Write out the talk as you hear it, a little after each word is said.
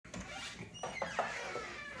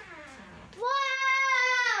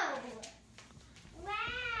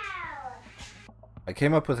I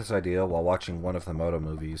came up with this idea while watching one of the Moto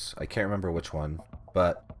movies. I can't remember which one,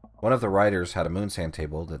 but one of the writers had a moon sand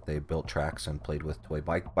table that they built tracks and played with toy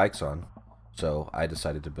bikes on, so I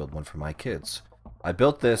decided to build one for my kids. I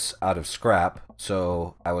built this out of scrap,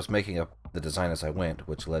 so I was making up the design as I went,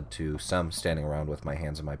 which led to some standing around with my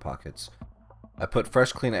hands in my pockets. I put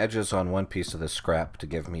fresh clean edges on one piece of the scrap to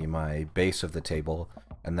give me my base of the table,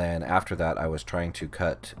 and then after that I was trying to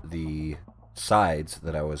cut the sides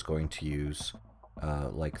that I was going to use,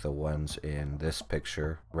 like the ones in this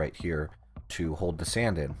picture right here, to hold the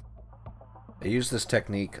sand in. I used this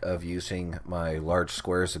technique of using my large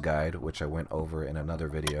squares guide, which I went over in another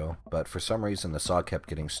video, but for some reason the saw kept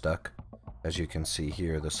getting stuck. As you can see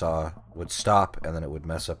here, the saw would stop and then it would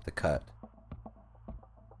mess up the cut.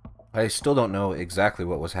 I still don't know exactly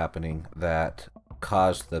what was happening that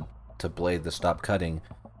caused the blade to stop cutting.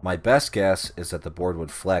 My best guess is that the board would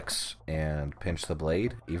flex and pinch the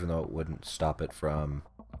blade, even though it wouldn't stop it from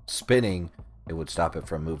spinning, it would stop it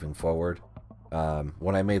from moving forward.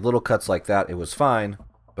 When I made little cuts like that, it was fine,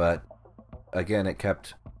 but again, it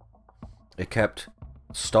kept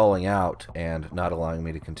stalling out and not allowing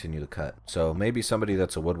me to continue the cut. So maybe somebody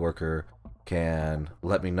that's a woodworker can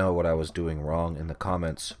let me know what I was doing wrong in the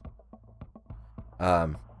comments.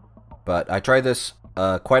 But I tried this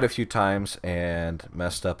quite a few times and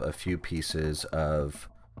messed up a few pieces of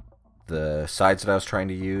the sides that I was trying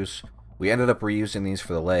to use. We ended up reusing these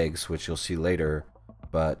for the legs, which you'll see later,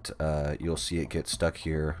 but you'll see it get stuck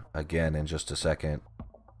here again in just a second.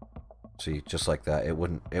 See, just like that, it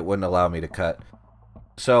wouldn't allow me to cut.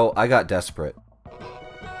 So I got desperate.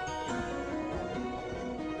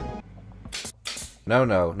 No,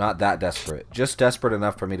 not that desperate. Just desperate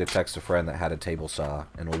enough for me to text a friend that had a table saw,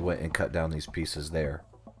 and we went and cut down these pieces there.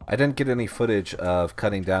 I didn't get any footage of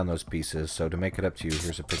cutting down those pieces, so to make it up to you,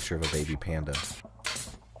 here's a picture of a baby panda.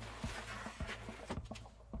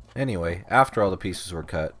 Anyway, after all the pieces were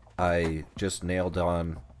cut, I just nailed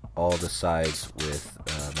on all the sides with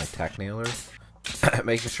my tack nailer,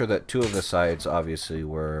 making sure that two of the sides obviously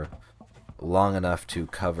were long enough to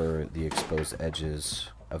cover the exposed edges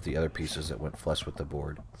of the other pieces that went flush with the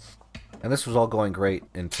board. And this was all going great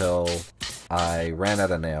until I ran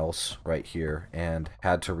out of nails right here and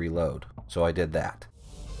had to reload. So I did that.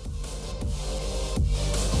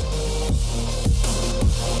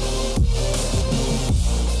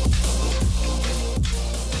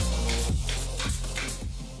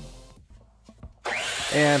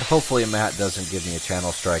 And hopefully Matt doesn't give me a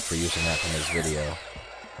channel strike for using that from his video.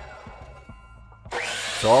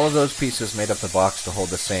 So all of those pieces made up the box to hold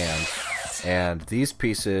the sand, and these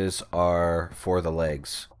pieces are for the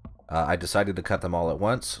legs. I decided to cut them all at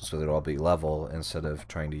once so they'd all be level instead of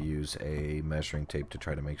trying to use a measuring tape to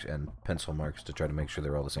try to make and pencil marks to try to make sure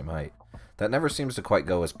they're all the same height. That never seems to quite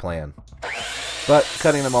go as planned. But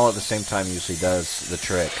cutting them all at the same time usually does the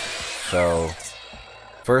trick. So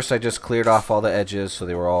first I just cleared off all the edges so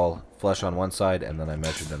they were all flush on one side, and then I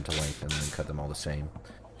measured them to length and then cut them all the same.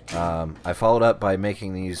 I followed up by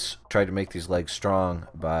tried to make these legs strong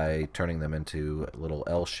by turning them into little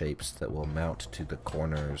L shapes that will mount to the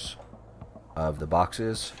corners of the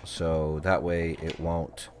boxes, so that way it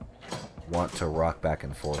won't want to rock back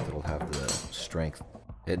and forth. It'll have the strength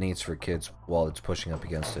it needs for kids while it's pushing up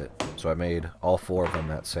against it. So I made all four of them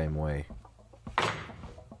that same way.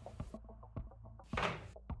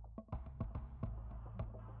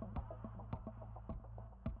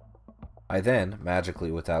 I then, magically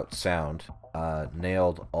without sound,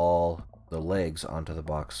 nailed all the legs onto the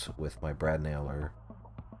box with my brad nailer,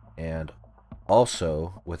 and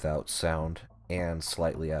also without sound and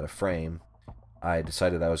slightly out of frame, I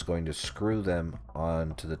decided I was going to screw them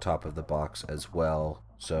onto the top of the box as well,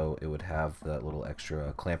 so it would have that little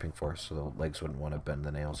extra clamping force so the legs wouldn't want to bend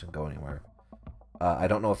the nails and go anywhere. I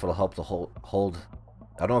don't know if it'll help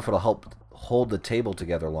I don't know if it'll help hold the table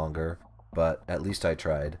together longer, but at least I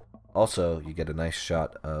tried. Also, you get a nice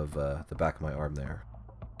shot of the back of my arm there.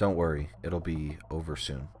 Don't worry, it'll be over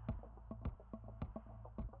soon.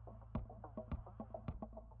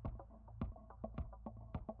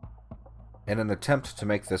 In an attempt to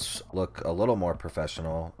make this look a little more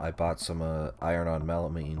professional, I bought some iron-on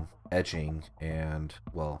melamine edging, and,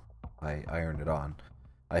 well, I ironed it on.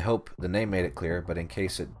 I hope the name made it clear, but in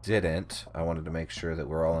case it didn't, I wanted to make sure that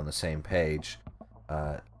we're all on the same page.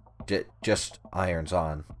 Just irons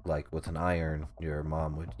on, like with an iron your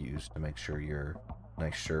mom would use to make sure your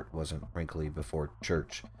nice shirt wasn't wrinkly before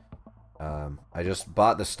church. I just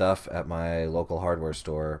bought the stuff at my local hardware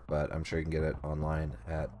store, but I'm sure you can get it online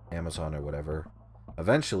at Amazon or whatever.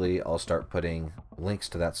 Eventually, I'll start putting links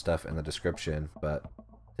to that stuff in the description, but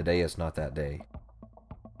today is not that day.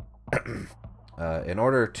 In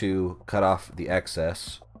order to cut off the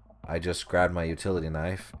excess, I just grabbed my utility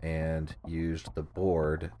knife and used the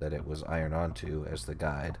board that it was ironed onto as the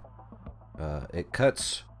guide. It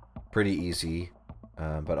cuts pretty easy,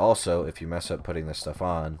 but also if you mess up putting this stuff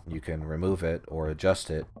on, you can remove it or adjust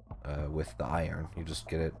it with the iron. You just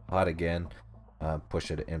get it hot again, push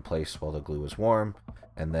it in place while the glue is warm,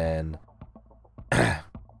 and then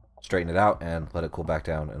straighten it out and let it cool back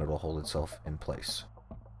down, and it'll hold itself in place.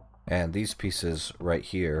 And these pieces right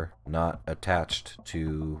here, not attached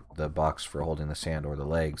to the box for holding the sand or the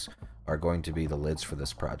legs, are going to be the lids for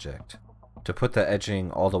this project. To put the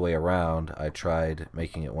edging all the way around, I tried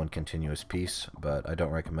making it one continuous piece, but I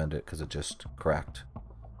don't recommend it because it just cracked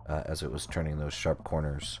as it was turning those sharp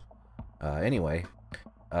corners. Anyway,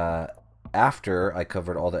 after I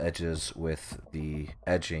covered all the edges with the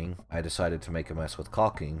edging, I decided to make a mess with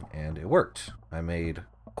caulking, and it worked. I made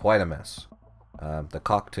quite a mess. The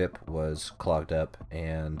caulk tip was clogged up,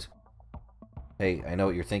 and hey, I know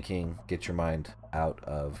what you're thinking. Get your mind out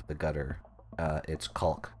of the gutter. It's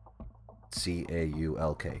caulk.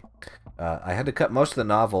 C-A-U-L-K. I had to cut most of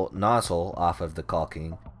the nozzle off of the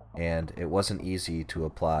caulking, and it wasn't easy to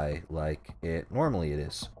apply like it normally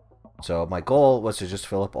is. So my goal was to just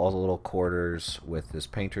fill up all the little quarters with this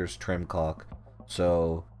painter's trim caulk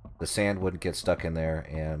so the sand wouldn't get stuck in there,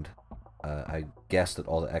 and I guessed that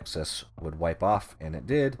all the excess would wipe off, and it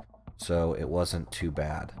did, so it wasn't too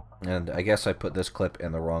bad. And I guess I put this clip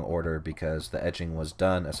in the wrong order because the edging was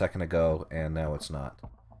done a second ago and now it's not.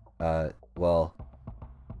 Well,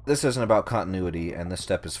 this isn't about continuity, and this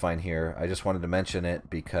step is fine here. I just wanted to mention it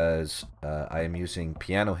because I am using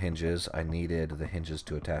piano hinges. I needed the hinges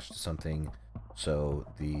to attach to something so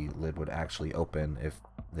the lid would actually open. If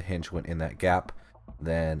the hinge went in that gap,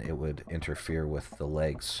 then it would interfere with the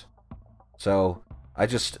legs. So I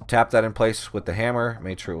just tapped that in place with the hammer,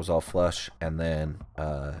 made sure it was all flush, and then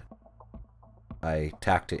I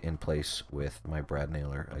tacked it in place with my brad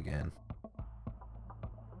nailer again.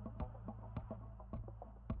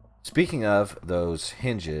 Speaking of those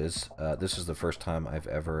hinges, this is the first time I've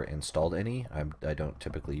ever installed any. I don't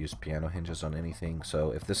typically use piano hinges on anything,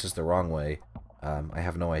 so if this is the wrong way, I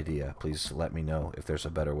have no idea. Please let me know if there's a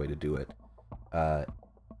better way to do it.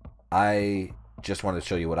 I just wanted to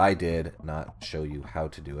show you what I did, not show you how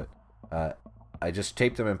to do it. I just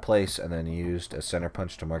taped them in place and then used a center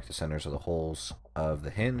punch to mark the centers of the holes of the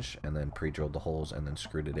hinge, and then pre-drilled the holes and then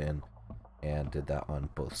screwed it in, and did that on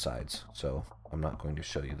both sides. So I'm not going to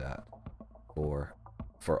show you that for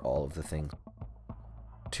all of the things.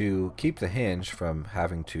 To keep the hinge from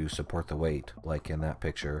having to support the weight, like in that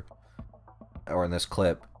picture, or in this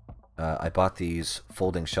clip, I bought these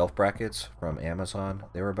folding shelf brackets from Amazon.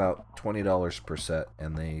 They were about $20 per set,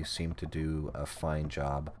 and they seem to do a fine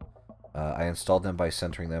job. I installed them by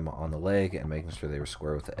centering them on the leg and making sure they were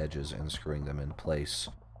square with the edges and screwing them in place.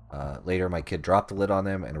 Later, my kid dropped the lid on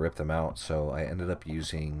them and ripped them out, so I ended up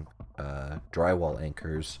using drywall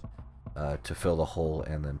anchors to fill the hole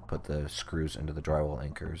and then put the screws into the drywall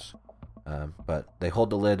anchors. But they hold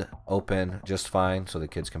the lid open just fine, so the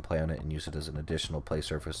kids can play on it and use it as an additional play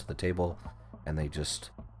surface to the table, and they just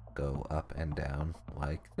go up and down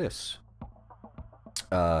like this.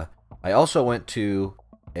 I also went to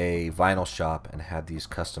a vinyl shop and had these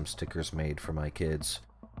custom stickers made for my kids,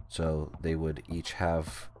 so they would each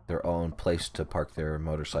have their own place to park their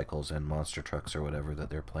motorcycles and monster trucks or whatever that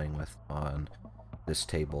they're playing with on this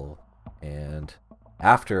table. And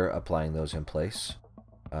after applying those in place,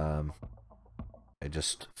 I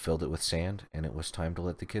just filled it with sand, and it was time to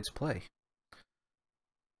let the kids play.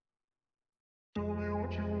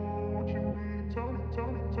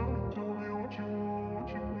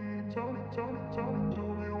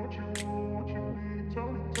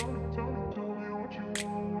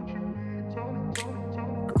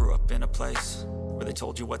 In a place where they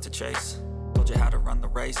told you what to chase, told you how to run the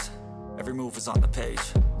race, every move was on the page,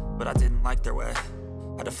 but I didn't like their way.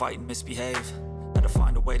 Had to fight and misbehave, had to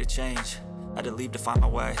find a way to change, had to leave to find my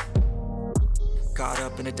way. Caught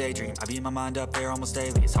up in a daydream, I beat my mind up there almost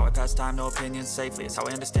daily. It's how I pass time, no opinions safely. It's how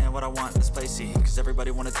I understand what I want in this place, see. Cause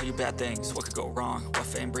everybody wanna tell you bad things, what could go wrong, what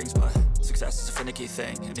fame brings, but success is a finicky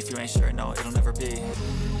thing, and if you ain't sure, no, it'll never be.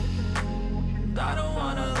 And I don't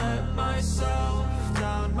wanna let myself